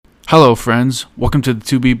Hello, friends. Welcome to the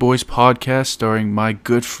 2B Boys podcast starring my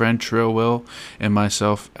good friend Trill Will and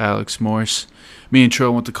myself, Alex Morse. Me and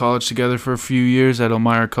Trill went to college together for a few years at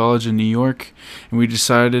Elmira College in New York, and we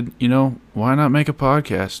decided, why not make a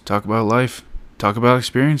podcast? Talk about life, talk about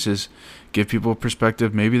experiences, give people a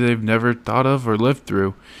perspective maybe they've never thought of or lived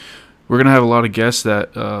through. We're going to have a lot of guests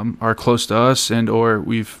that are close to us and or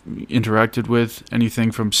we've interacted with,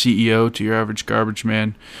 anything from CEO to your average garbage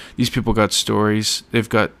man. These people got stories. They've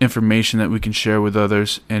got information that we can share with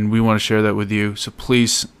others, and we want to share that with you. So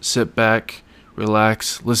please sit back,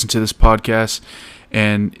 relax, listen to this podcast,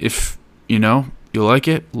 and if, you like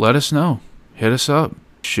it, let us know. Hit us up.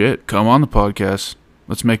 Shit, come on the podcast.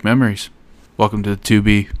 Let's make memories. Welcome to the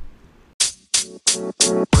 2B.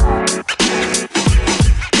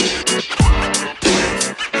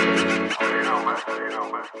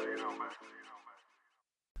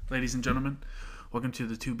 Ladies and gentlemen, welcome to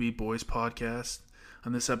the 2B Boys podcast.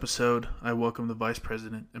 On this episode, I welcome the Vice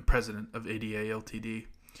President and President of ADA LTD.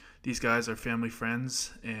 These guys are family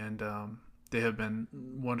friends, and they have been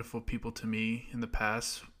wonderful people to me in the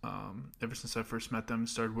past. Ever since I first met them and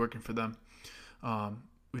started working for them,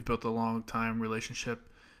 we've built a long-time relationship,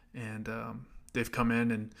 and they've come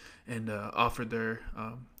in and offered their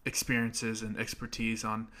experiences and expertise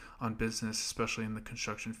on business, especially in the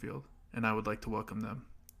construction field. And I would like to welcome them.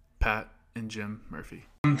 Pat and Jim Murphy.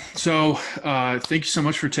 So thank you so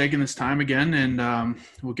much for taking this time again, and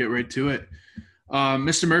we'll get right to it.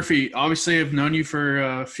 Mr. Murphy, obviously I've known you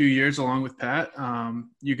for a few years along with Pat.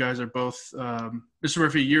 You guys are both, Mr.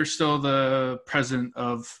 Murphy, you're still the president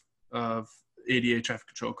of ADA Traffic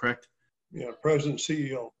Control, correct? Yeah, president,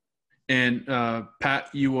 CEO. And Pat,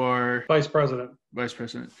 you are Vice President. Vice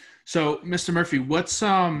President. So, Mr. Murphy, what's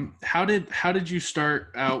how did you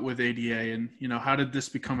start out with ADA, and how did this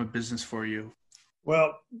become a business for you?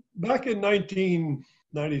 Well, back in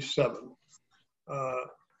 1997,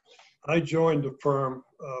 I joined the firm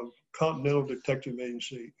of Continental Detective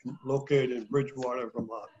Agency located in Bridgewater,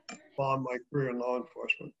 Vermont. Found my career in law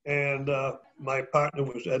enforcement, and my partner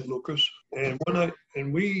was Ed Lucas, and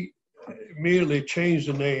we immediately changed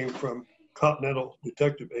the name from Continental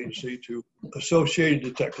Detective Agency to Associated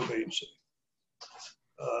Detective Agency.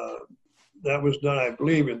 That was done, I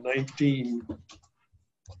believe, in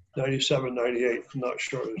 1997, 98. I'm not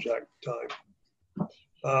sure the exact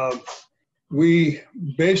time. We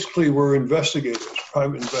basically were investigators,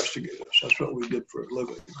 private investigators. That's what we did for a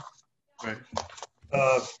living. Right.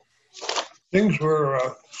 Things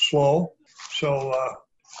were slow, so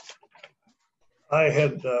I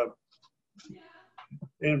had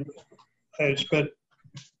spent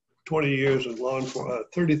 20 years in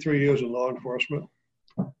 33 years in law enforcement,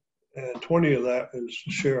 and 20 of that as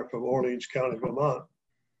sheriff of Orleans County, Vermont.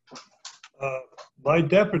 My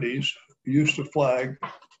deputies used to flag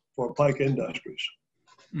for Pike Industries,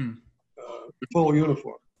 full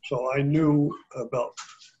uniform. So I knew about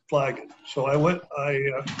flagging. So I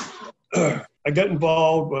got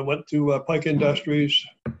involved. I went to Pike Industries.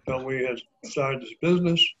 So we had started this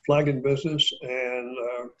business, flagging business, and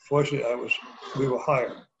fortunately we were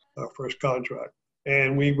hired, our first contract.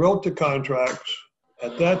 And we wrote the contracts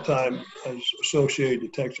at that time as Associated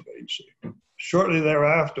Detective Agency. Shortly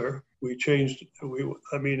thereafter, we changed it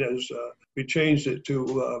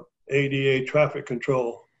to ADA Traffic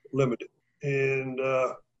Control Limited. And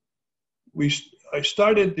I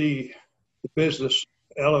started the business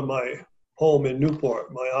out of my home in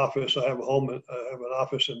Newport. My office, I have an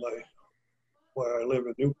office where I live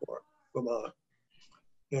in Newport, Vermont.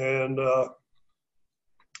 And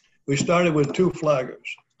we started with 2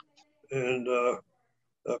 flaggers, and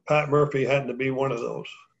Pat Murphy happened to be one of those.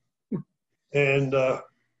 And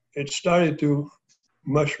it started to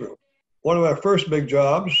mushroom. One of our first big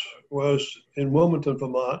jobs was in Wilmington,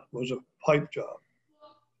 Vermont, was a pipe job,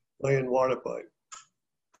 laying water pipe.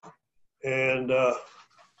 And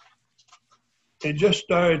it just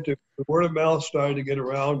the word of mouth started to get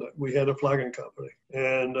around that we had a flagging company.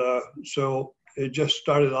 And so it just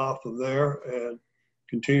started off from there and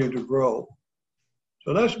continued to grow.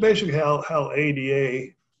 So that's basically how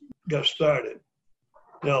ADA got started.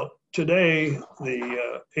 Now, today,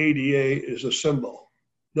 the ADA is a symbol.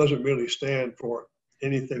 It doesn't really stand for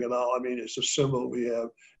anything at all. I mean, it's a symbol we have,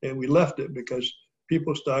 and we left it because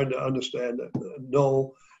people started to understand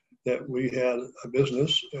know that we had a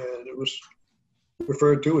business, and it was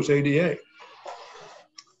referred to as ADA.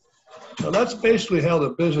 So that's basically how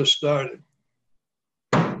the business started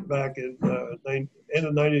back in end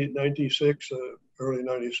of 96, early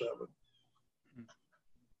 97.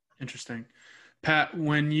 Interesting. Pat,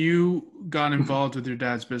 when you got involved with your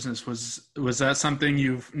dad's business, was that something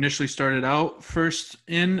you initially started out first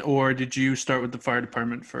in, or did you start with the fire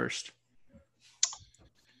department first?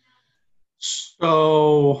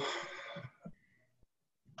 So,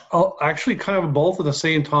 actually, kind of both at the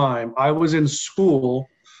same time. I was in school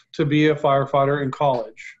to be a firefighter in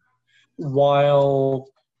college, while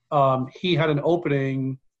he had an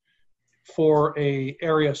opening for a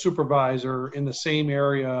area supervisor in the same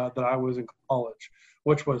area that I was in college,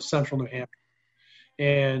 which was Central New Hampshire.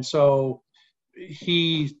 And so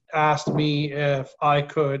he asked me if I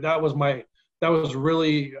could. That was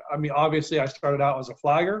really, I mean, obviously I started out as a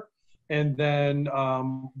flagger, and then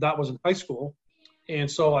that was in high school. And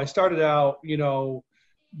so I started out,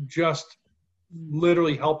 just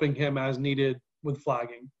literally helping him as needed with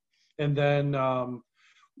flagging. And then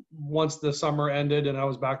once the summer ended and I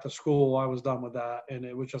was back to school, I was done with that. And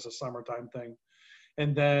it was just a summertime thing.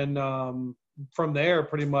 And then from there,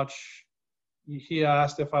 pretty much, he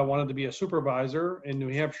asked if I wanted to be a supervisor in New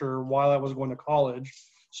Hampshire while I was going to college.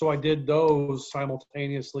 So I did those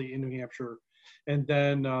simultaneously in New Hampshire. And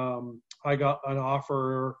then I got an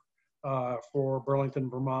offer for Burlington,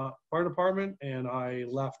 Vermont Fire Department, and I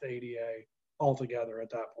left ADA altogether at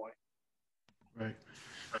that point. Right.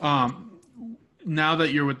 Um, Now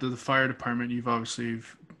that you're with the fire department, you've obviously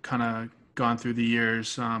kind of gone through the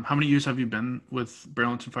years. How many years have you been with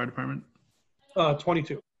Burlington Fire Department?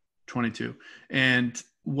 22. 22. And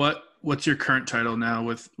what's your current title now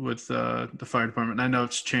with the fire department? I know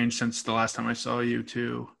it's changed since the last time I saw you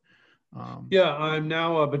too. Yeah, I'm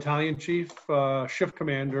now a battalion chief, shift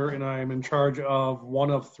commander, and I'm in charge of one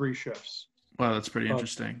of 3 shifts. Wow, that's pretty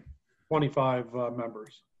interesting. 25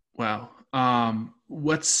 members. Wow.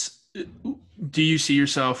 Do you see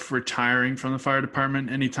yourself retiring from the fire department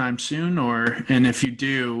anytime soon? And if you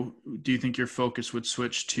do you think your focus would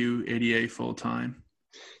switch to ADA full time?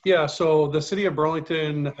 Yeah, so the city of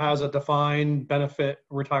Burlington has a defined benefit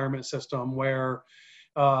retirement system where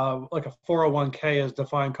like a 401k is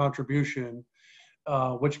defined contribution,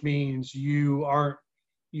 which means your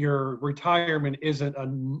retirement isn't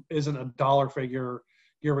a dollar figure.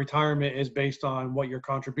 Your retirement is based on what your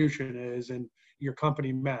contribution is and your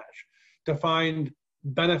company match. Defined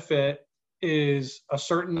benefit is a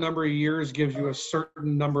certain number of years gives you a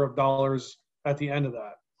certain number of dollars at the end of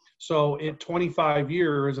that. So in 25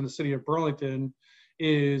 years in the city of Burlington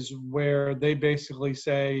is where they basically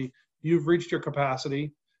say, you've reached your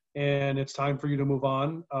capacity and it's time for you to move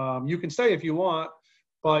on. You can stay if you want,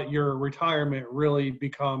 but your retirement really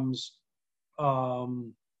becomes not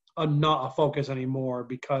a focus anymore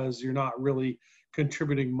because you're not really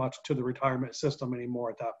contributing much to the retirement system anymore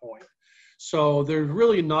at that point. So there's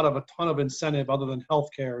really not a ton of incentive other than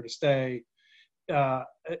healthcare to stay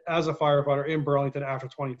as a firefighter in Burlington after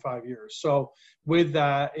 25 years. So with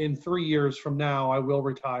that, in 3 years from now, I will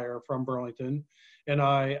retire from Burlington, and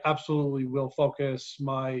I absolutely will focus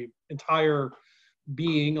my entire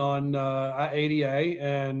being on ADA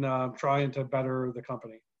and trying to better the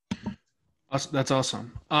company. That's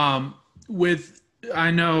awesome. I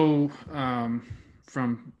know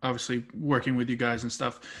from obviously working with you guys and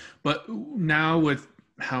stuff, but now with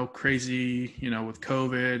how crazy, with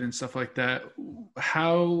COVID and stuff like that,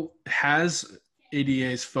 how has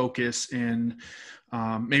ADA's focus in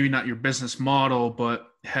maybe not your business model, but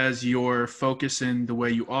has your focus in the way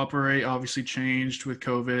you operate obviously changed with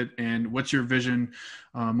COVID? And what's your vision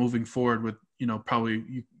moving forward with,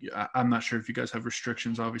 I'm not sure if you guys have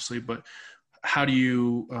restrictions, obviously, but how do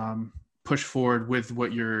you push forward with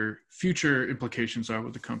what your future implications are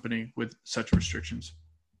with the company with such restrictions?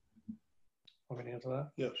 Want me to answer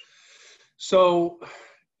that? Yes. So,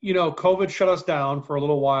 COVID shut us down for a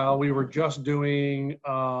little while. We were just doing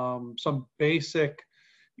some basic,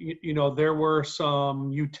 there were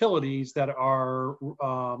some utilities that are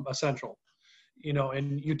essential,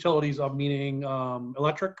 and utilities of meaning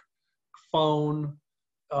electric, phone,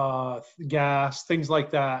 gas, things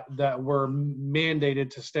like that were mandated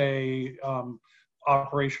to stay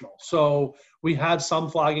operational. So we had some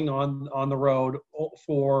flagging on the road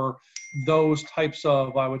for those types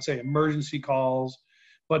of, I would say, emergency calls,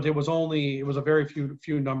 but it was a very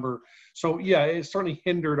few number. So yeah, it certainly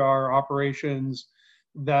hindered our operations.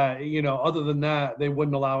 That other than that, they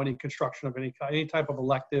wouldn't allow any construction of any type of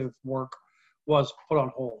elective work was put on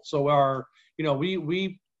hold. So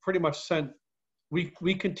we pretty much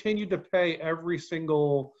we continued to pay every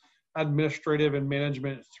single administrative and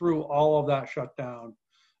management through all of that shutdown.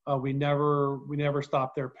 We never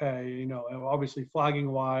stopped their pay. Obviously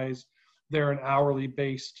flagging wise, they're an hourly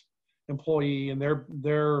based employee, and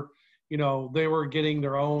they're they were getting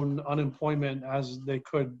their own unemployment as they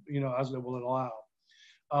could, as it will allow.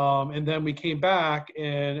 And then we came back,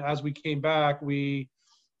 and as we came back, we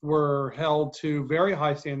were held to very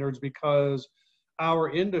high standards because our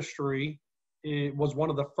industry, it was one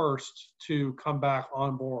of the first to come back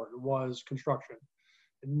on board, was construction.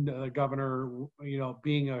 And the governor,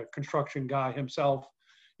 being a construction guy himself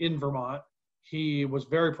in Vermont, he was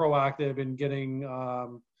very proactive in getting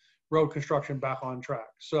road construction back on track.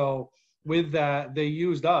 So with that, they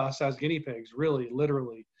used us as guinea pigs, really,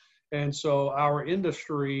 literally. And so our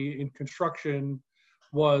industry in construction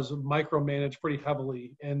was micromanaged pretty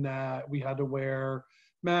heavily in that we had to wear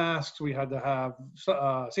masks, we had to have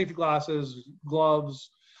safety glasses,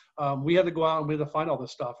 gloves. We had to go out and we had to find all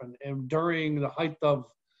this stuff. And during the height of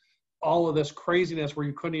all of this craziness where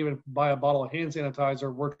you couldn't even buy a bottle of hand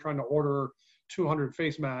sanitizer, we're trying to order 200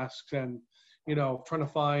 face masks and, trying to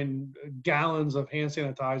find gallons of hand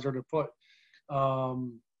sanitizer to put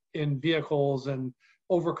in vehicles and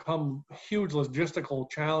overcome huge logistical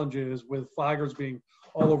challenges with flaggers being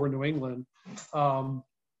all over New England. So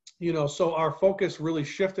our focus really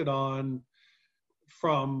shifted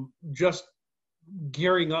from just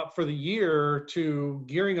gearing up for the year to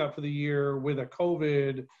gearing up for the year with a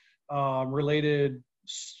COVID related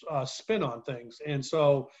spin on things. And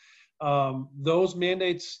so those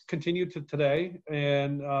mandates continue to today,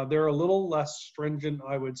 and they're a little less stringent,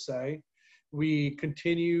 I would say. We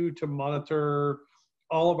continue to monitor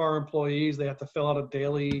all of our employees. They have to fill out a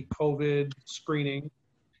daily COVID screening.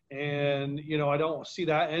 And, I don't see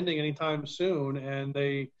that ending anytime soon. And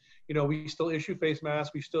we still issue face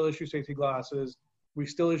masks. We still issue safety glasses. We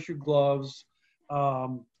still issue gloves.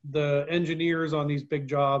 The engineers on these big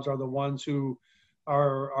jobs are the ones who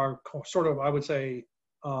are sort of, I would say,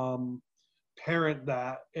 parent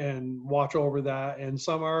that and watch over that. And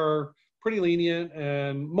some are pretty lenient,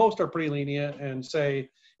 and most are pretty lenient and say,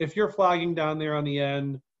 if you're flagging down there on the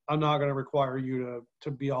end, I'm not going to require you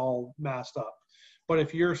to be all masked up. But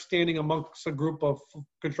if you're standing amongst a group of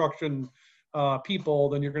construction people,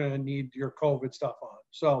 then you're going to need your COVID stuff on.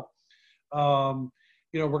 So,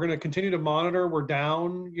 we're going to continue to monitor. We're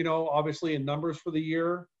down, obviously in numbers for the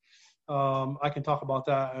year. I can talk about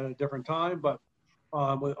that at a different time, but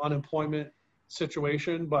with unemployment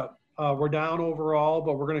situation, but we're down overall,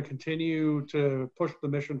 but we're going to continue to push the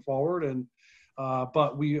mission forward. And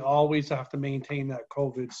but we always have to maintain that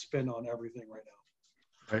COVID spin on everything right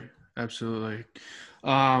now. Right. Absolutely.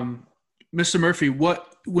 Mr. Murphy,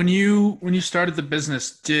 when you started the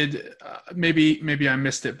business, did maybe I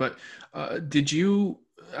missed it, but did you,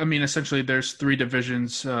 essentially there's 3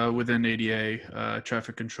 divisions within ADA,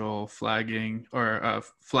 traffic control, flagging,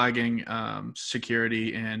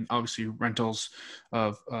 security, and obviously rentals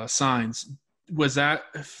of signs. Was that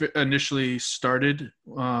initially started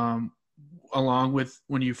along with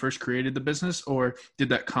when you first created the business, or did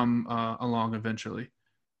that come along eventually?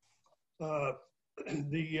 No,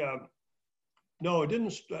 it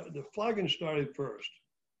didn't. The flagging started first,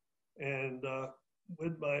 and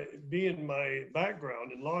with my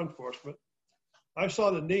background in law enforcement, I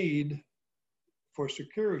saw the need for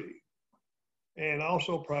security and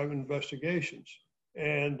also private investigations,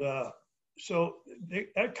 and so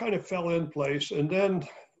that kind of fell in place. And then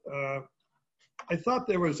I thought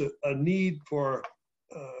there was a need for,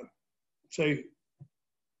 say,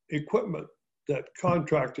 equipment that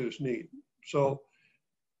contractors need. So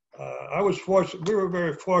I was fortunate. We were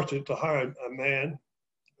very fortunate to hire a man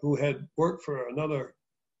who had worked for another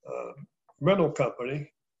rental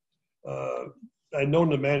company. I'd known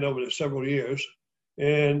the man over several years,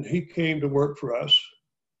 and he came to work for us.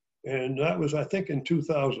 And that was, I think, in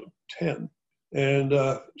 2010.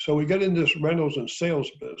 And so we got into this rentals and sales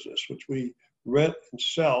business, which we rent and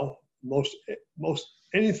sell most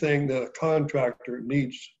anything that a contractor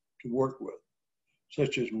needs to work with,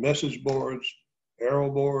 such as message boards, arrow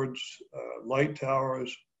boards, light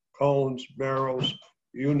towers, cones, barrels,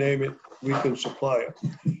 you name it, we can supply it.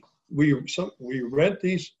 We rent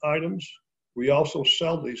these items. We also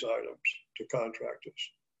sell these items to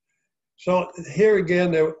contractors. So here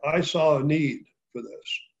again, I saw a need for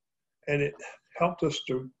this, and it helped us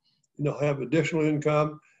to, have additional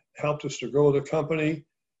income, helped us to grow the company,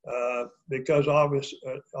 because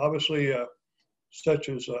obviously, such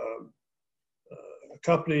as a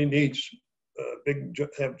company needs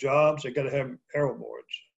have jobs, they got to have arrow boards.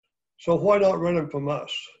 So why not rent them from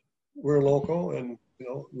us? We're local, and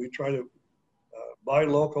we try to buy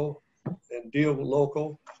local and deal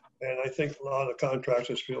local, and I think a lot of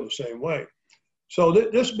contractors feel the same way. So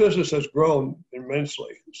this business has grown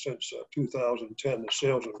immensely since 2010, the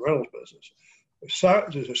sales and rentals business.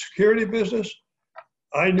 There's a security business.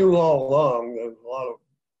 I knew all along that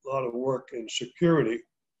a lot of work in security.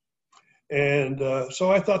 And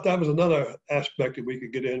so I thought that was another aspect that we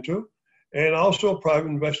could get into. And also private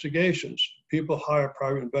investigations. People hire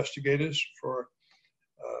private investigators for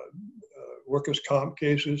workers' comp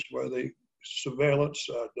cases, where they surveillance,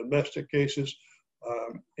 domestic cases,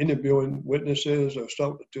 interviewing witnesses or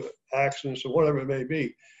something to accidents or whatever it may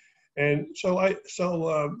be. And so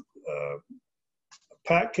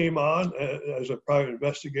Pat came on as a private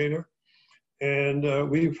investigator, and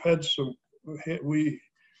we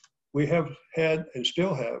have had and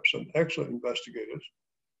still have some excellent investigators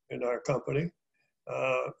in our company,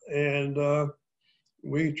 and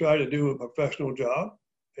we try to do a professional job,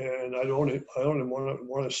 and I don't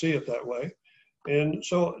want to see it that way. And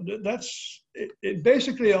so that's it.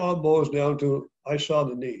 Basically, all boils down to I saw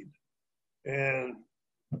the need, and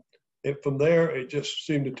from there it just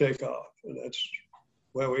seemed to take off, and that's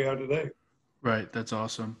where we are today. Right. That's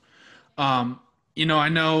awesome. I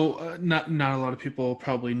know not a lot of people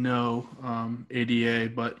probably know ADA,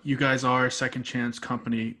 but you guys are a second chance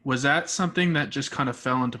company. Was that something that just kind of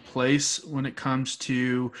fell into place when it comes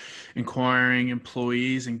to inquiring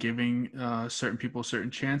employees and giving certain people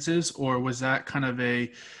certain chances, or was that kind of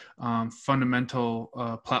a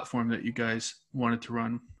fundamental platform that you guys wanted to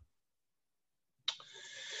run?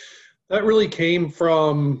 That really came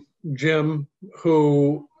from Jim,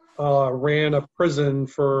 who ran a prison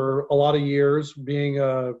for a lot of years, being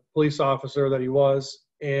a police officer that he was.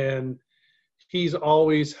 And he's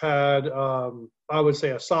always had, I would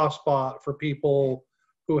say, a soft spot for people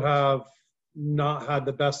who have not had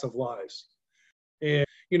the best of lives. And,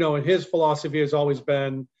 and his philosophy has always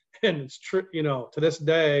been, and it's true, to this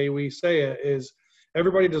day, we say it, is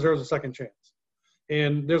everybody deserves a second chance.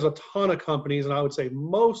 And there's a ton of companies, and I would say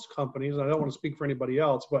most companies, and I don't want to speak for anybody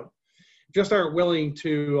else, but just aren't willing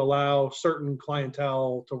to allow certain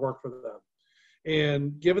clientele to work for them.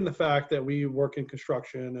 And given the fact that we work in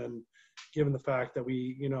construction, and given the fact that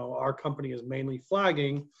our company is mainly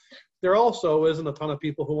flagging, there also isn't a ton of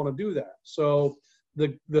people who want to do that. So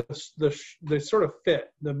the sort of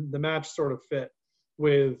fit, the match sort of fit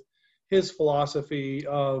with his philosophy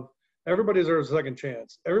of everybody deserves a second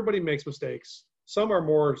chance. Everybody makes mistakes. Some are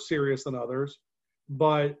more serious than others,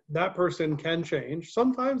 but that person can change.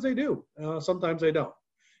 Sometimes they do, sometimes they don't.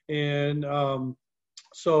 And and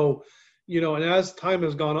as time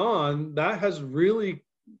has gone on, that has really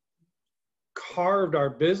carved our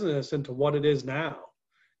business into what it is now.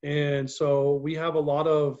 And so we have a lot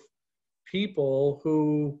of people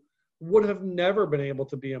who would have never been able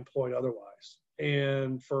to be employed otherwise,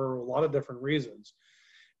 and for a lot of different reasons.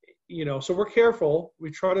 So we're careful.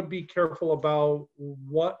 We try to be careful about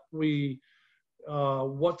what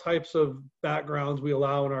types of backgrounds we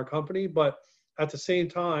allow in our company. But at the same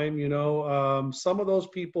time, some of those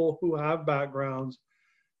people who have backgrounds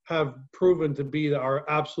have proven to be our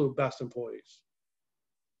absolute best employees.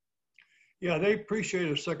 Yeah, they appreciate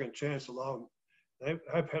a second chance alone.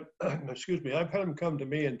 I've had them come to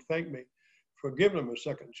me and thank me for giving them a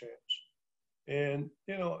second chance. And,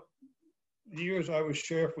 the years I was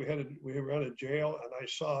sheriff, we ran a jail, and I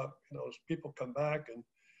saw, people come back,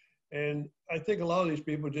 and I think a lot of these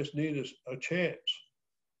people just need a chance.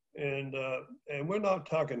 And we're not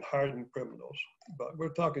talking hardened criminals, but we're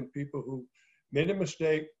talking people who made a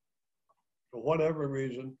mistake for whatever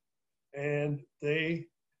reason, and they're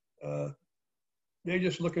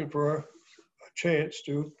just looking for a chance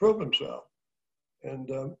to prove themselves. And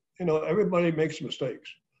everybody makes mistakes.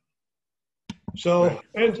 So,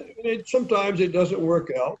 and sometimes it doesn't work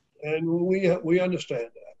out, and we understand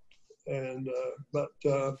that. And but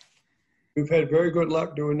we've had very good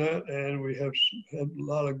luck doing that, and we have had a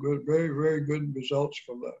lot of good, very, very good results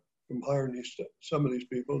from hiring some of these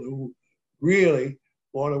people who really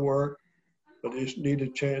want to work, but they just need a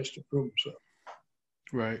chance to prove themselves.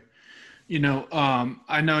 Right.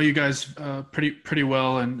 I know you guys pretty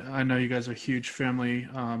well, and I know you guys are a huge family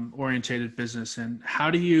orientated business. And how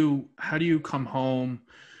do you come home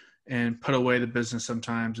and put away the business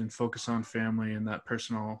sometimes and focus on family and that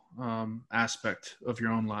personal aspect of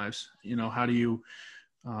your own lives? How do you?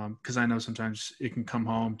 Because I know sometimes it can come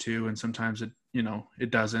home too, and sometimes it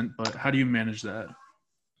doesn't. But how do you manage that?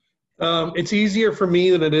 It's easier for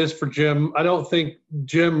me than it is for Jim. I don't think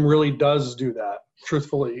Jim really does do that,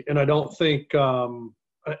 truthfully. And I don't think, I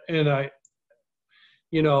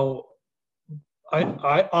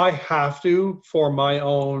have to, for my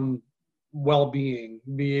own well-being,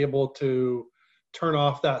 be able to turn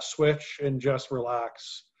off that switch and just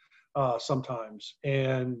relax sometimes.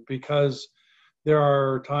 And because there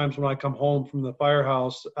are times when I come home from the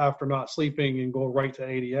firehouse after not sleeping and go right to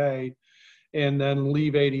ADA, and then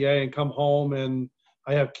leave ADA and come home, and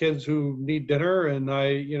I have kids who need dinner, and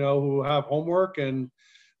who have homework, and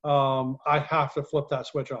I have to flip that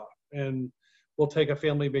switch off, and we'll take a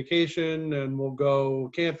family vacation and we'll go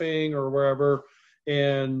camping or wherever.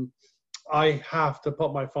 And I have to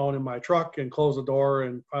put my phone in my truck and close the door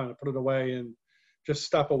and put it away and just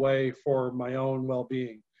step away for my own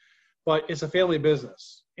well-being. But it's a family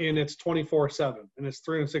business, and it's 24/7, and it's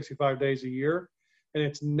 365 days a year, and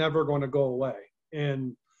it's never going to go away.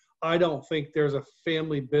 And I don't think there's a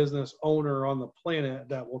family business owner on the planet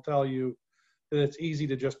that will tell you that it's easy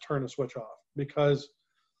to just turn a switch off, because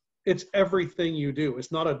it's everything you do.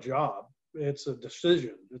 It's not a job. It's a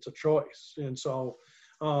decision. It's a choice. And so,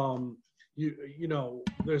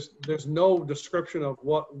 there's no description of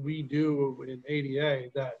what we do in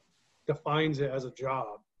ADA that defines it as a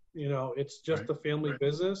job. It's just a family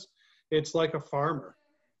business. It's like a farmer.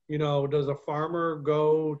 Does a farmer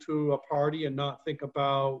go to a party and not think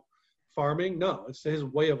about farming? No, it's his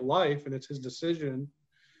way of life, and it's his decision.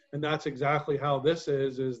 And that's exactly how this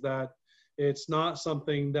is that it's not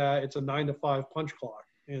something that it's a 9-to-5 punch clock.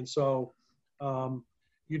 And so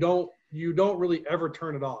you don't really ever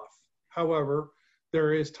turn it off. However,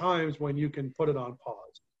 there is times when you can put it on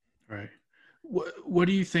pause. Right. What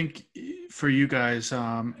do you think for you guys,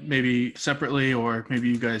 maybe separately, or maybe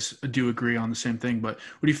you guys do agree on the same thing, but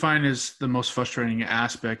what do you find is the most frustrating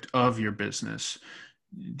aspect of your business?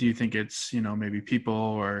 Do you think it's, maybe people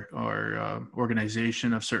or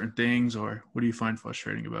organization of certain things, or what do you find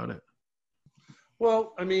frustrating about it?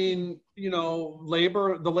 Well, I mean, the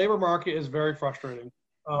labor market is very frustrating.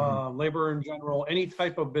 Labor in general, any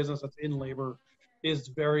type of business that's in labor is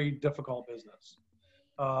very difficult business.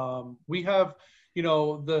 We have,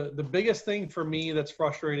 the biggest thing for me that's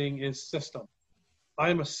frustrating is system.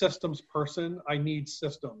 I'm a systems person. I need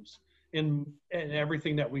systems in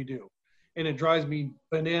everything that we do. And it drives me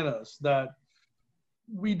bananas that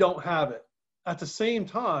we don't have it. At the same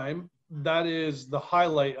time, that is the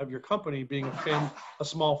highlight of your company being a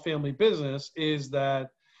small family business, is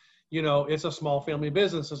that, it's a small family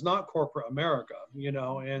business. It's not corporate America,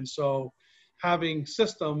 and so having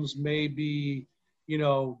systems may be,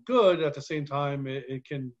 good. At the same time, it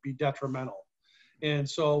can be detrimental. And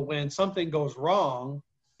so when something goes wrong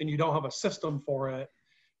and you don't have a system for it,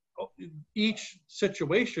 each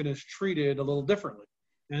situation is treated a little differently,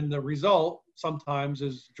 and the result sometimes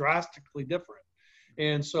is drastically different.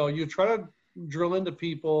 And so you try to drill into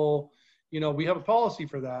people, we have a policy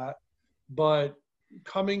for that, but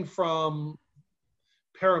coming from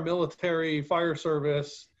paramilitary, fire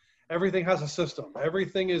service, everything has a system.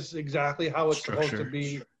 Everything is exactly how it's supposed to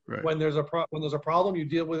be. Right. When there's a problem, you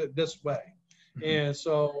deal with it this way. Mm-hmm. And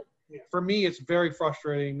so for me, it's very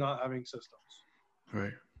frustrating not having systems.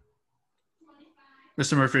 Right.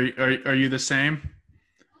 Mr. Murphy, are you the same?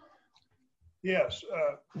 Yes.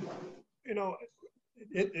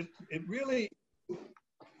 It really,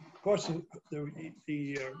 of course,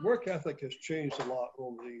 the work ethic has changed a lot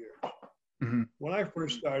over the years. Mm-hmm. When I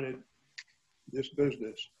first started this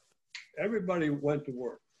business, everybody went to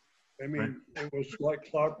work. I mean, right. It was like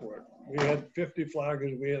clockwork. We had 50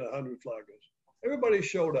 flaggers, we had 100 flaggers. Everybody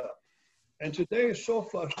showed up. And today is so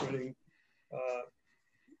frustrating.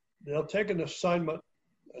 They'll take an assignment,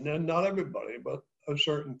 and then not everybody, but a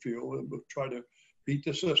certain few will try to beat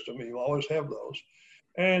the system. You always have those.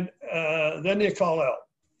 And then they call out.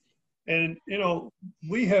 And,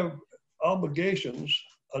 we have obligations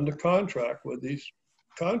under contract with these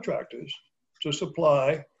contractors to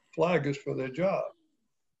supply flaggers for their job.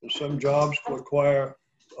 And some jobs require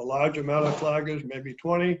a large amount of flaggers, maybe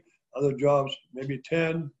 20, other jobs, maybe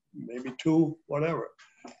 10, maybe 2, whatever.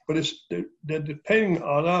 But they're depending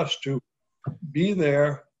on us to be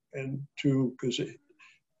there and because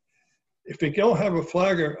if they don't have a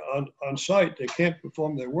flagger on site, they can't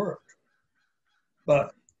perform their work.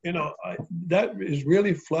 But, that is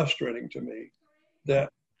really frustrating to me, that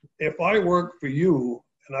if I worked for you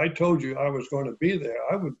and I told you I was going to be there,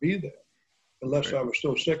 I would be there, unless I was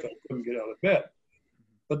so sick I couldn't get out of bed.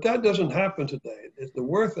 But that doesn't happen today. The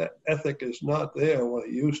work ethic is not there what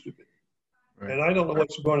it used to be. Right. And I don't know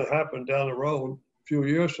what's going to happen down the road a few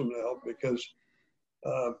years from now, because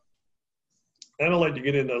I don't like to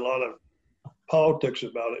get into a lot of politics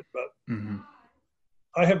about it, but mm-hmm.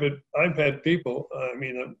 I've had people,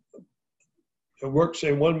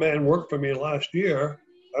 one man worked for me last year.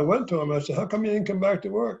 I went to him, I said, how come you didn't come back to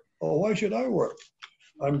work? Oh, why should I work?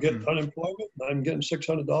 I'm getting unemployment, and I'm getting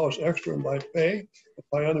 $600 extra in my pay,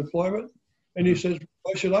 my unemployment. And he says,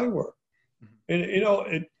 why should I work?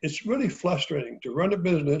 And, it's really frustrating to run a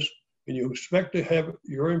business and you expect to have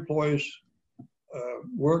your employees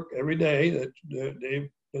work every day that they've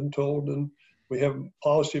been told, and we have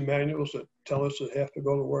policy manuals that tell us they have to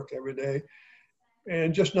go to work every day,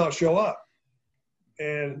 and just not show up,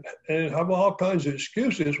 and have all kinds of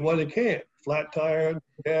excuses why they can't. Flat tire,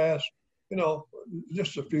 gas,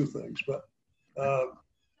 just a few things, but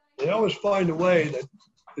they always find a way, that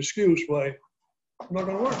excuse why I'm not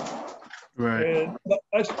going to work. Right. But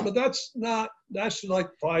that's like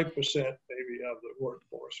 5% maybe of the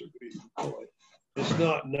workforce that we employ. It's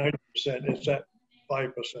not 90%. It's that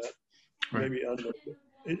 5%, maybe under.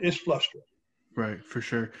 It's frustrating. Right, for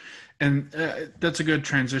sure. And that's a good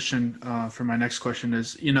transition for my next question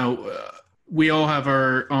is, we all have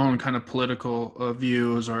our own kind of political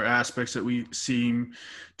views or aspects that we seem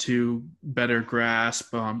to better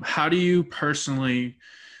grasp. How do you personally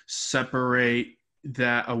separate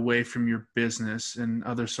that away from your business and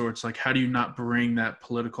other sorts? Like, how do you not bring that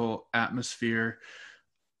political atmosphere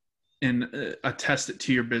and attest it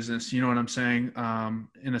to your business? You know what I'm saying?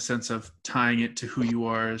 In a sense of tying it to who you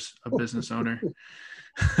are as a business owner.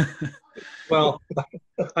 Well,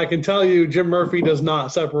 I can tell you, Jim Murphy does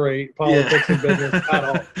not separate politics and business at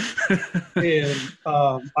all. And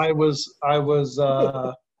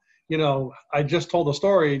I just told a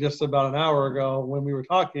story just about an hour ago when we were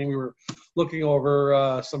talking. We were looking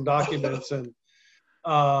over some documents, and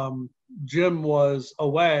Jim was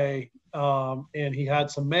away, and he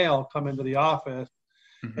had some mail come into the office.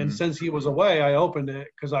 Mm-hmm. And since he was away, I opened it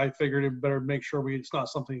because I figured it better make sure it's not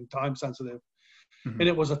something time sensitive. Mm-hmm. And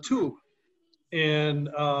it was a tube. And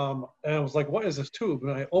I was like, what is this tube?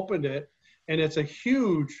 And I opened it, and it's a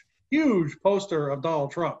huge, huge poster of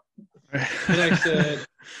Donald Trump. And I said,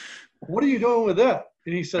 what are you doing with that?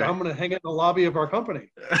 And he said, I'm going to hang it in the lobby of our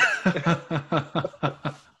company.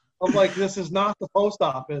 I'm like, this is not the post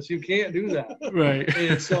office. You can't do that. Right.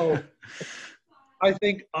 And so I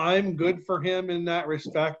think I'm good for him in that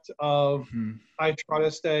respect of I try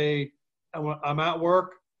to stay, I'm at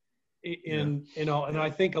work. And I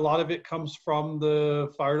think a lot of it comes from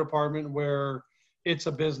the fire department where it's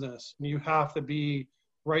a business. You have to be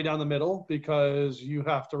right down the middle because you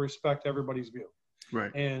have to respect everybody's view.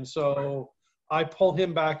 Right. And so I pull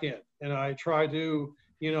him back in, and I try to,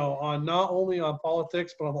 on not only on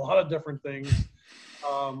politics, but on a lot of different things.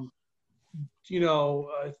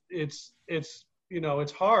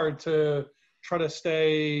 It's hard to try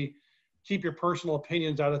to keep your personal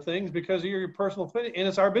opinions out of things because of your personal opinion, and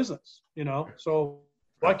it's our business, so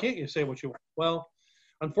why can't you say what you want? Well,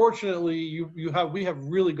 unfortunately we have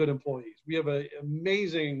really good employees. We have an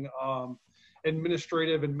amazing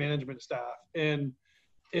administrative and management staff. And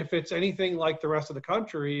if it's anything like the rest of the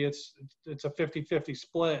country, it's a 50-50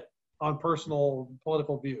 split on personal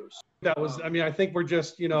political views. I think we're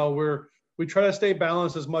just, we try to stay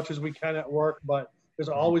balanced as much as we can at work, but there's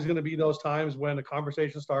always going to be those times when a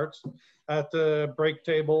conversation starts at the break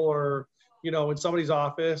table or, in somebody's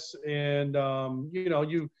office, and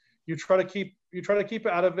you try to keep it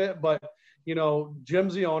out of it. But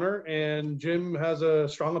Jim's the owner, and Jim has a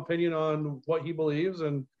strong opinion on what he believes,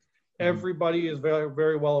 and everybody is very,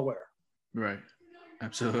 very well aware. Right.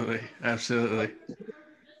 Absolutely. Absolutely.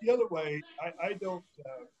 The other way, I don't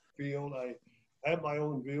feel I have my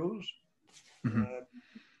own views. Mm-hmm.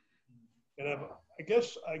 And I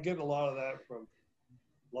guess I get a lot of that from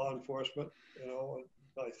law enforcement.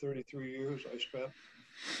 My 33 years I spent,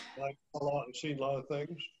 I've seen a lot of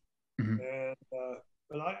things, and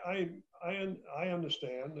but I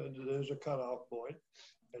understand that there's a cutoff point,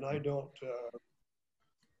 and I don't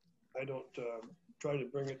try to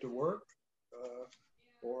bring it to work,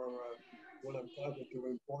 or when I'm talking to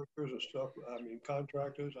importers and stuff.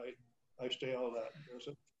 Contractors. I stay out of that.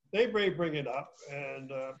 They may bring it up, and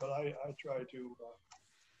but I try to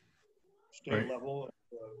stay level.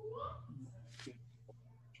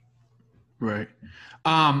 Right.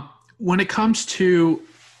 When it comes to,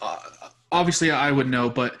 obviously I would know,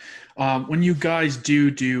 but when you guys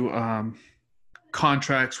do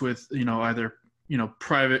contracts with, either,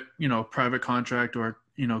 private contract or,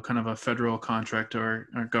 kind of a federal contract or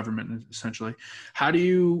government essentially, how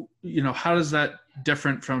does that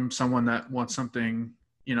different from someone that wants something,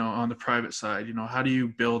 on the private side? How do you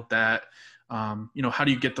build that? How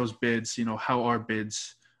do you get those bids? How are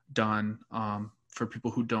bids done? For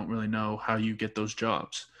people who don't really know how you get those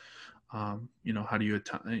jobs, how do you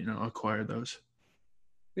acquire those?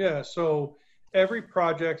 Yeah. So every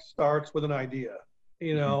project starts with an idea,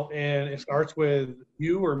 and it starts with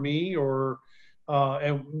you or me, or,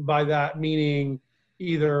 and by that meaning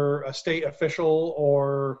either a state official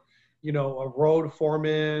or, a road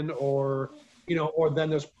foreman, or, or then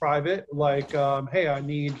there's private, like, hey, I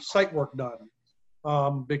need site work done.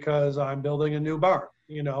 because I'm building a new barn.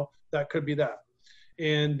 That could be that.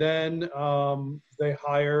 And then they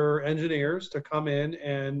hire engineers to come in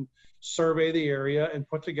and survey the area and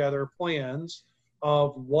put together plans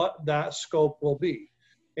of what that scope will be.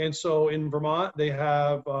 And so in Vermont, they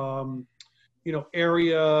have,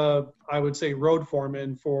 area, I would say, road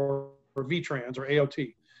foremen for VTrans or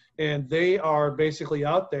AOT. And they are basically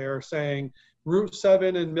out there saying, Route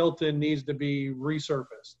 7 in Milton needs to be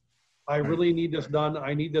resurfaced. I really need this done.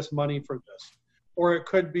 I need this money for this. Or it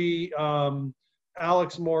could be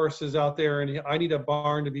Alex Morris is out there and I need a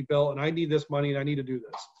barn to be built and I need this money and I need to do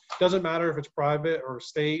this. Doesn't matter if it's private or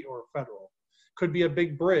state or federal. Could be a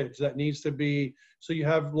big bridge that needs to be, so you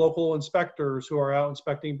have local inspectors who are out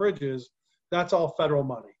inspecting bridges. That's all federal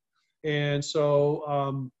money. And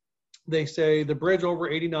so they say the bridge over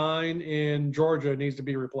 89 in Georgia needs to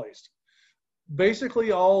be replaced.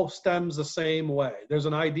 Basically all stems the same way. There's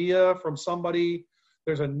an idea from somebody,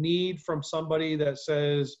 there's a need from somebody that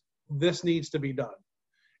says this needs to be done.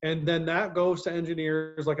 And then that goes to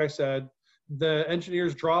engineers. Like I said, the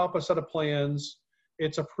engineers draw up a set of plans.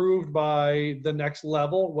 It's approved by the next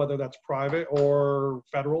level, whether that's private or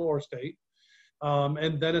federal or state.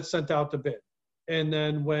 And then it's sent out to bid. And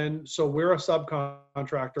then so we're a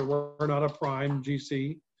subcontractor, we're not a prime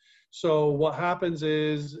GC. So what happens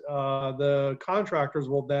is the contractors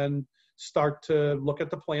will then start to look at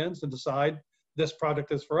the plans and decide this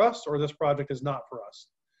project is for us or this project is not for us.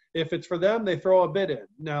 If it's for them, they throw a bid in.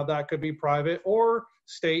 Now that could be private or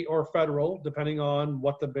state or federal, depending on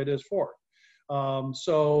what the bid is for.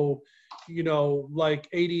 So, like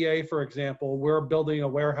ADA, for example, we're building a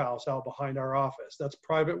warehouse out behind our office. That's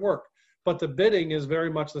private work, but the bidding is very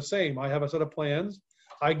much the same. I have a set of plans.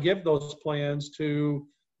 I give those plans to,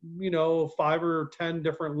 5 or 10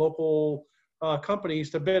 different local companies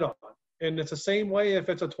to bid on. And it's the same way if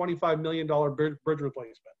it's a $25 million bridge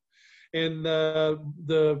replacement. And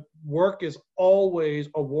the work is always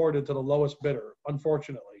awarded to the lowest bidder,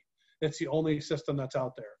 unfortunately. It's the only system that's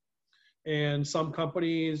out there. And some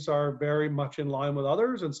companies are very much in line with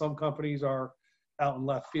others, and some companies are out in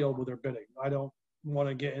left field with their bidding. I don't want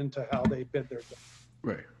to get into how they bid their bidding.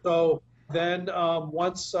 Right. So then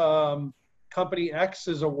once Company X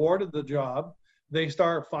is awarded the job, they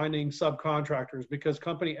start finding subcontractors because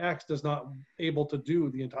Company X is not able to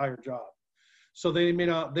do the entire job. So they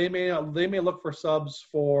may look for subs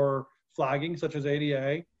for flagging, such as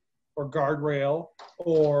ADA, or guardrail,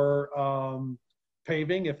 or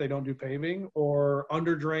paving if they don't do paving, or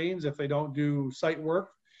under drains if they don't do site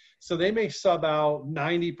work. So they may sub out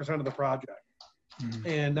 90% of the project. Mm-hmm.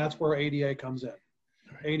 And that's where ADA comes in.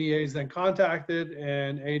 ADA is then contacted,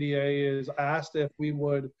 and ADA is asked if we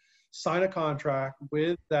would sign a contract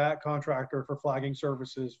with that contractor for flagging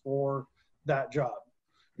services for that job.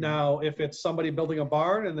 Now, if it's somebody building a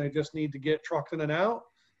barn and they just need to get trucks in and out,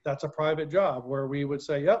 that's a private job where we would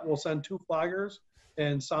say, yep, we'll send 2 flaggers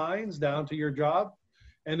and signs down to your job.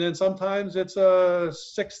 And then sometimes it's a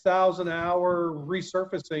 6,000 hour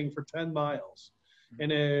resurfacing for 10 miles.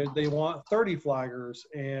 And they want 30 flaggers.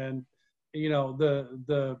 And,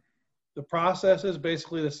 the process is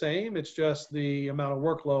basically the same. It's just the amount of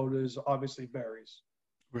workload is obviously varies.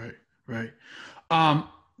 Right, right.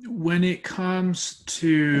 When it comes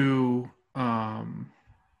to,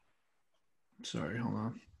 sorry, hold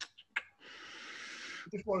on. I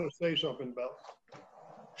just want to say something about.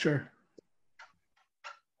 Sure.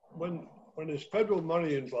 When there's federal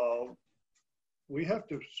money involved, we have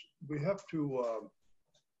to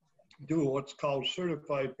do what's called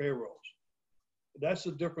certified payrolls. That's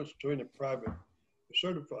the difference between a private and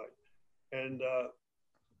certified, and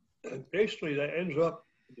basically that ends up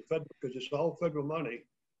the federal because it's all federal money.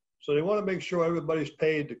 So they want to make sure everybody's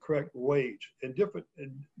paid the correct wage. In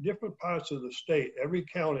different parts of the state, every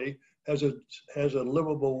county has a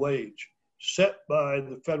livable wage set by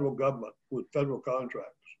the federal government with federal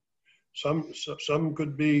contracts. Some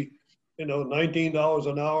could be,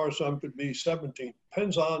 $19 an hour. Some could be $17.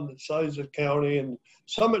 Depends on the size of the county, and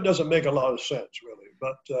some it doesn't make a lot of sense really.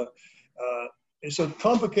 But it's a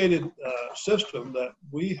complicated system that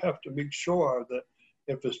we have to make sure that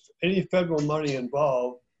if there's any federal money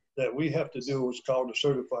involved, that we have to do what's called a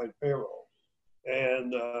certified payroll.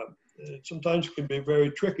 And sometimes it can be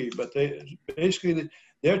very tricky, but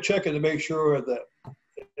they're checking to make sure that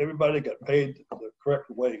everybody got paid the correct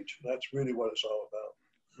wage. That's really what it's all about.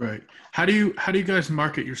 Right. How do you guys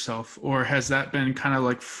market yourself, or has that been kind of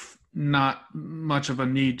like not much of a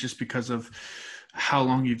need just because of how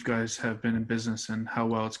long you guys have been in business and how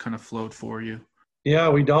well it's kind of flowed for you? Yeah,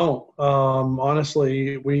 we don't.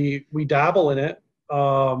 Honestly, we dabble in it.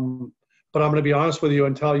 but I'm going to be honest with you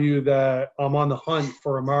and tell you that I'm on the hunt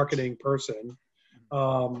for a marketing person.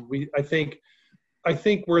 I think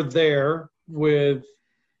we're there with,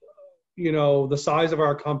 the size of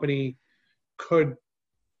our company could,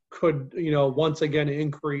 once again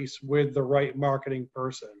increase with the right marketing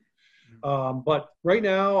person. But right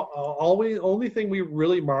now, only thing we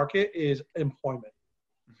really market is employment.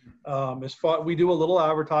 As far we do a little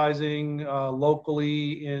advertising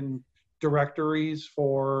locally in directories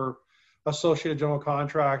for associated general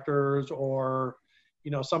contractors, or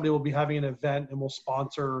somebody will be having an event and we'll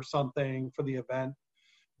sponsor something for the event.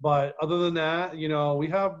 But other than that, we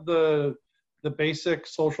have the basic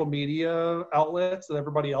social media outlets that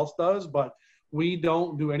everybody else does, but we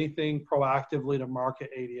don't do anything proactively to market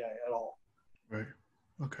ADA at all. Right.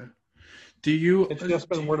 Okay. It's just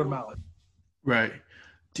been word of mouth. Right.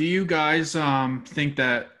 Do you guys think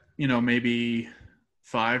that, maybe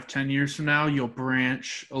 5-10 years from now, you'll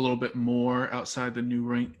branch a little bit more outside the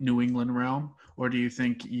New England realm? Or do you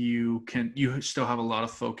think you still have a lot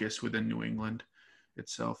of focus within New England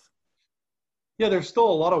itself? Yeah, there's still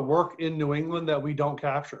a lot of work in New England that we don't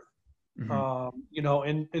capture.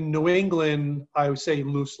 In New England, I would say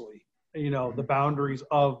loosely, the boundaries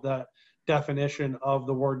of that definition of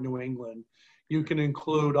the word New England. You can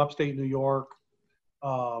include upstate New York,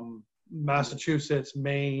 Massachusetts,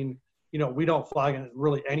 Maine. We don't flag in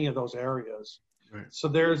really any of those areas. Right. So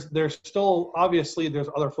there's still, obviously there's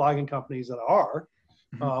other flagging companies that are,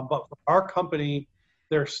 but for our company,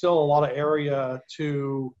 there's still a lot of area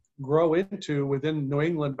to grow into within New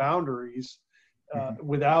England boundaries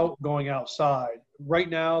without going outside. Right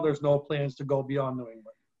now, there's no plans to go beyond New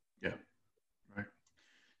England. Yeah. Right.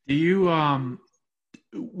 Do you,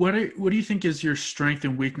 what do you think is your strength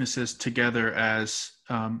and weaknesses together as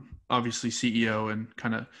obviously CEO and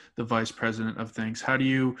kind of the vice president of things?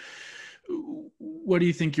 What do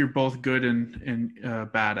you think you're both good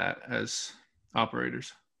and bad at as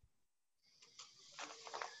operators?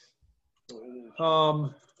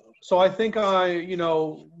 So I think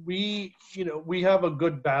we have a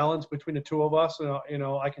good balance between the two of us.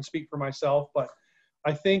 I can speak for myself, but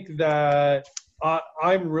I think that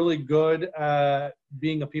I'm really good at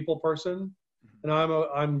being a people person, and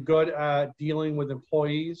I'm good at dealing with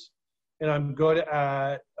employees, and I'm good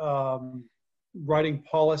at writing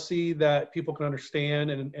policy that people can understand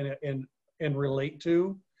and relate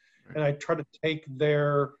to. And I try to take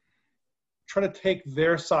their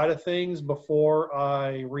side of things before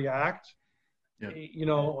I react. Yeah.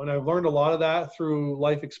 And I've learned a lot of that through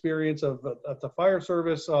life experience at the fire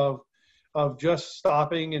service of just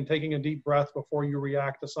stopping and taking a deep breath before you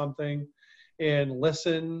react to something, and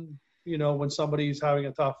listen, when somebody's having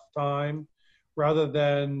a tough time rather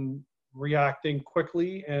than reacting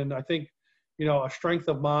quickly. And I think, a strength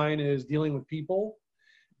of mine is dealing with people.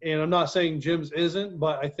 And I'm not saying Jim's isn't,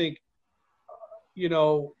 but I think,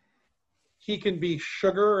 he can be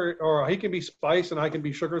sugar or he can be spice and I can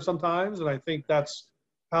be sugar sometimes. And I think that's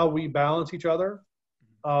how we balance each other.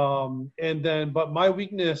 But my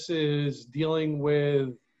weakness is dealing with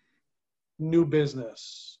new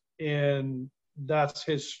business, and that's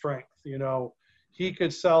his strength. He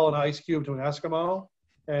could sell an ice cube to an Eskimo,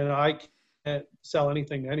 and I can't sell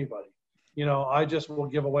anything to anybody. I just will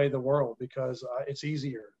give away the world because it's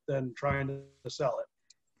easier than trying to sell it.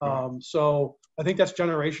 So I think that's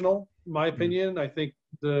generational, in my opinion. I think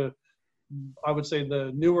I would say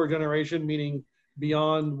the newer generation, meaning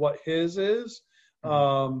beyond what his is,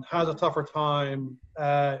 has a tougher time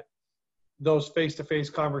at those face-to-face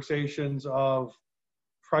conversations of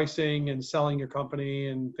pricing and selling your company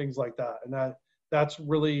and things like that. And that's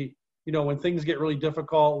really, when things get really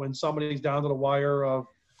difficult, when somebody's down to the wire of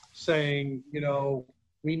saying,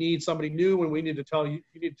 we need somebody new and you need to tell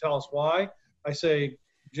us why, I say,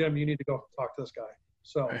 Jim, you need to go talk to this guy.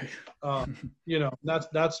 So,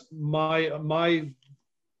 that's my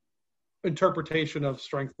interpretation of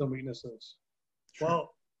strengths and weaknesses.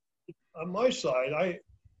 Well, on my side,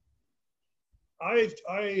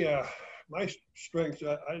 my strength,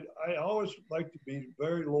 I always like to be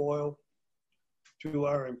very loyal to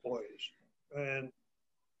our employees. And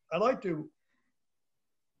I like to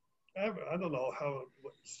have, I don't know how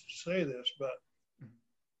to say this, but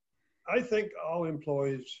I think all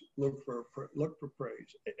employees look for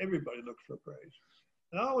praise. Everybody looks for praise.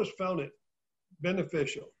 And I always found it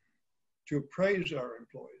beneficial to praise our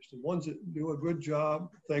employees. The ones that do a good job,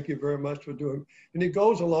 thank you very much for doing. And it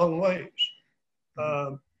goes a long ways.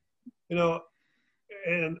 And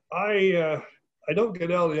I don't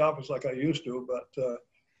get out of the office like I used to, but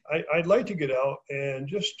I'd like to get out and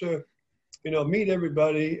just to, meet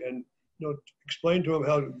everybody and, explain to them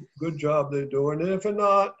how good job they're doing. And if they're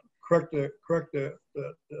not, that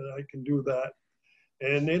I can do that,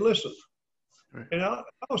 and they listen. Right. And I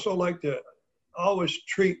also like to always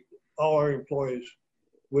treat all our employees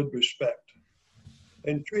with respect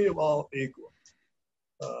and treat them all equal.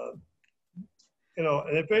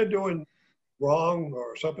 And if they're doing wrong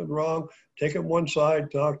or something wrong, take them one side,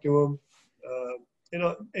 talk to them.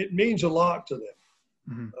 It means a lot to them.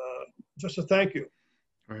 Mm-hmm. Just a thank you.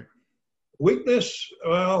 Right. Weakness,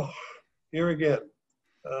 well, here again,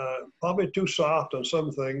 probably too soft on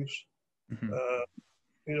some things. Mm-hmm.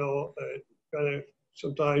 Kind of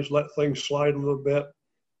sometimes let things slide a little bit,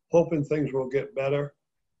 hoping things will get better.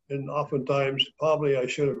 And oftentimes, probably I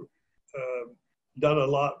should have done a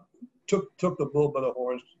lot, took the bull by the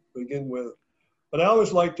horns to begin with. But I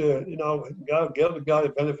always like to, give the guy the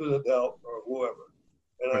benefit of the doubt or whoever.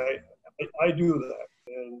 And Right. I do that.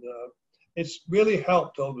 And it's really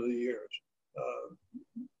helped over the years.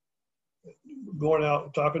 Going out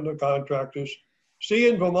and talking to contractors. See,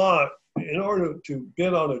 in Vermont, in order to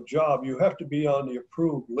bid on a job, you have to be on the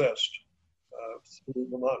approved list through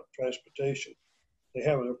Vermont Transportation. They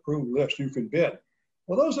have an approved list you can bid.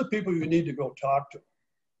 Well, those are people you need to go talk to.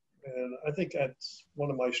 And I think that's one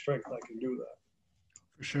of my strengths. I can do that.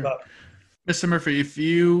 For sure. But, Mr. Murphy, if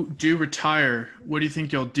you do retire, what do you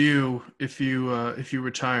think you'll do if you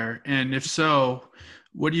retire? And if so,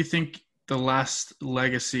 what do you think the last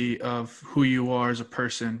legacy of who you are as a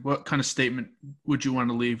person? What kind of statement would you want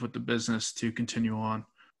to leave with the business to continue on?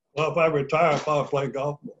 well, if I retire, I'll probably play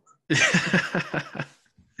golf more.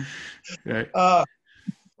 Right.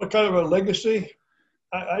 What kind of a legacy?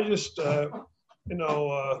 I just,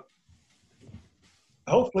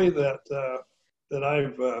 hopefully that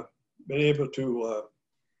I've been able to.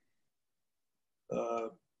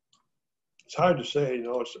 It's hard to say,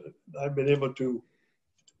 I've been able to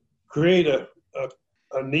create a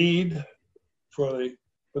need for the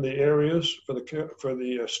areas, for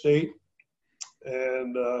the state,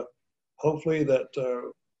 and hopefully that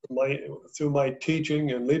through my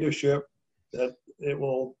teaching and leadership, that it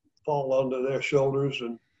will fall onto their shoulders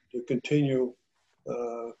and to continue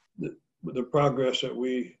the progress that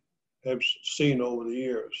we have seen over the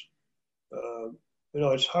years.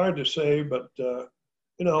 It's hard to say, but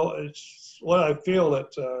it's what I feel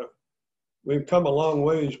that we've come a long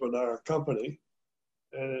ways with our company,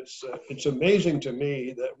 and it's amazing to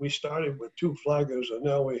me that we started with 2 flaggers and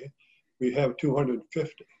now we have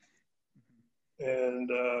 250, and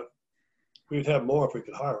we'd have more if we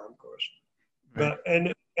could hire them, of course. Right.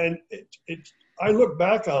 But I look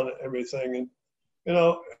back on everything,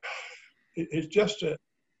 and it's just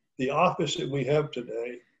the office that we have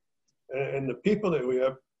today, and the people that we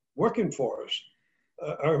have working for us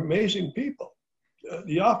are amazing people.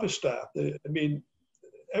 The office staff,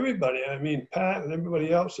 everybody, Pat and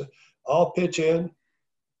everybody else, all pitch in.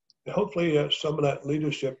 And hopefully some of that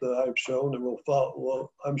leadership that I've shown and will follow,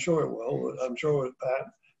 well, I'm sure it will. I'm sure with Pat,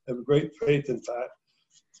 I have great faith in Pat.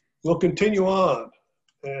 We'll continue on.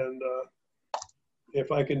 And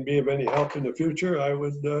if I can be of any help in the future, I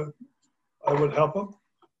would help them.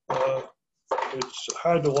 It's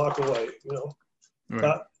hard to walk away, Right.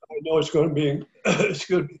 But I know it's going to be it's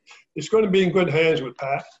going to be in good hands with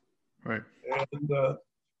Pat. Right. And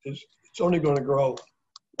it's only going to grow,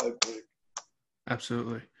 I think.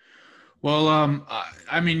 Absolutely. Well,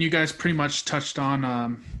 you guys pretty much touched on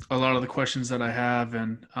a lot of the questions that I have,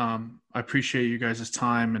 and I appreciate you guys'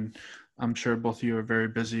 time, and I'm sure both of you are very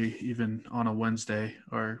busy, even on a Wednesday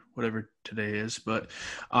or whatever today is. But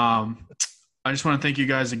I just want to thank you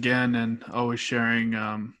guys again, and always sharing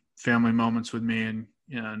family moments with me,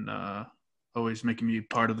 and always making me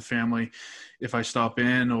part of the family. If I stop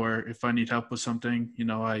in or if I need help with something,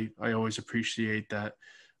 I always appreciate that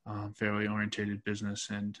family oriented business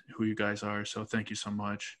and who you guys are. So thank you so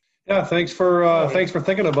much. Yeah, thanks for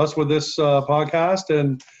thinking of us with this podcast.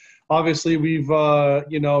 And obviously we've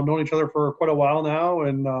known each other for quite a while now,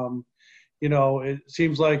 and it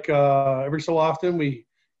seems like every so often we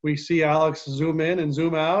see Alex zoom in and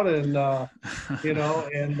zoom out, and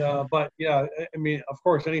but yeah, of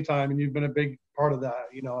course, anytime, and you've been a big part of that,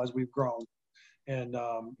 as we've grown, and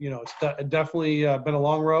it's definitely been a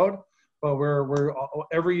long road, but we're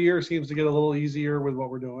every year seems to get a little easier with what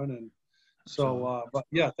we're doing, and so but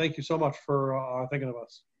yeah, thank you so much for thinking of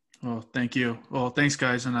us. Well, thank you. Well, thanks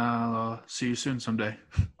guys, and I'll see you soon someday.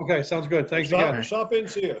 Okay, sounds good. Thanks again. Stop in and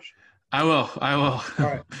see us. I will. All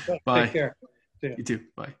right. Bye. Take care. See ya. You too.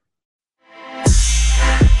 Bye.